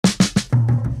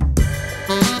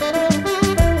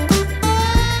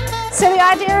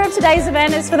idea of today's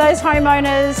event is for those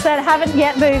homeowners that haven't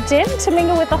yet moved in to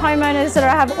mingle with the homeowners that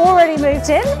have already moved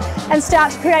in and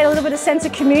start to create a little bit of sense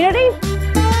of community.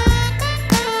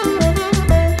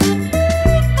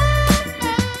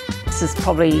 This is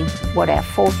probably, our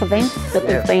fourth event that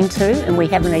we've been to, and we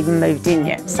haven't even moved in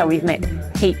yet, so we've met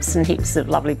heaps and heaps of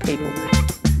lovely people.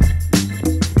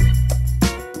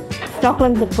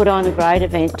 Stockland have put on a great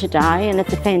event today, and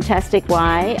it's a fantastic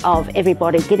way of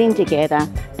everybody getting together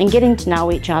and getting to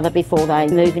know each other before they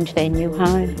move into their new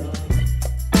home.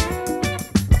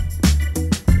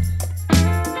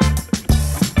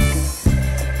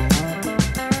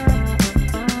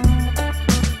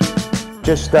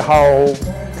 Just the whole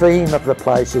theme of the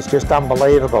place is just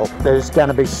unbelievable. There's going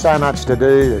to be so much to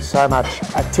do, there's so much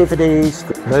activities,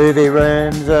 movie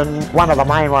rooms, and one of the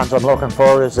main ones I'm looking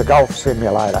for is the golf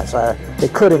simulator, so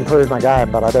it could improve my game,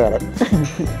 but I doubt it.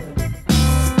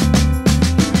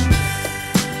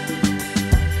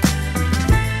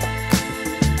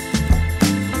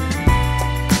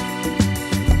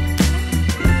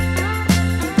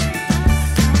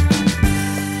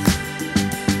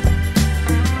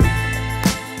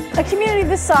 A community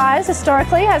this size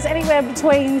historically has anywhere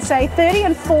between, say, 30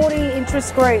 and 40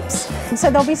 interest groups.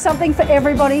 So there'll be something for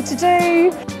everybody to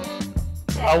do.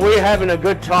 We're having a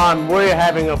good time. We're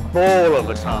having a ball of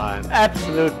a time.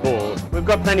 Absolute ball. We've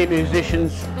got plenty of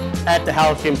musicians at the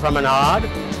Halcyon Promenade.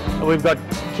 We've got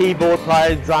keyboard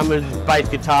players, drummers, bass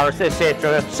guitarists,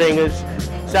 etc., singers.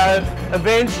 So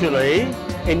eventually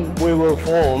we will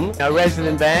form a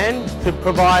resident band to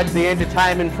provide the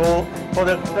entertainment for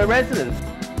the residents.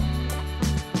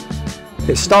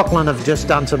 Stockland have just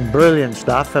done some brilliant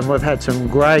stuff, and we've had some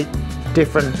great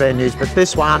different venues, but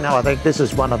this one, I think this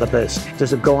is one of the best.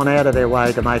 Just have gone out of their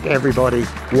way to make everybody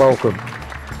welcome.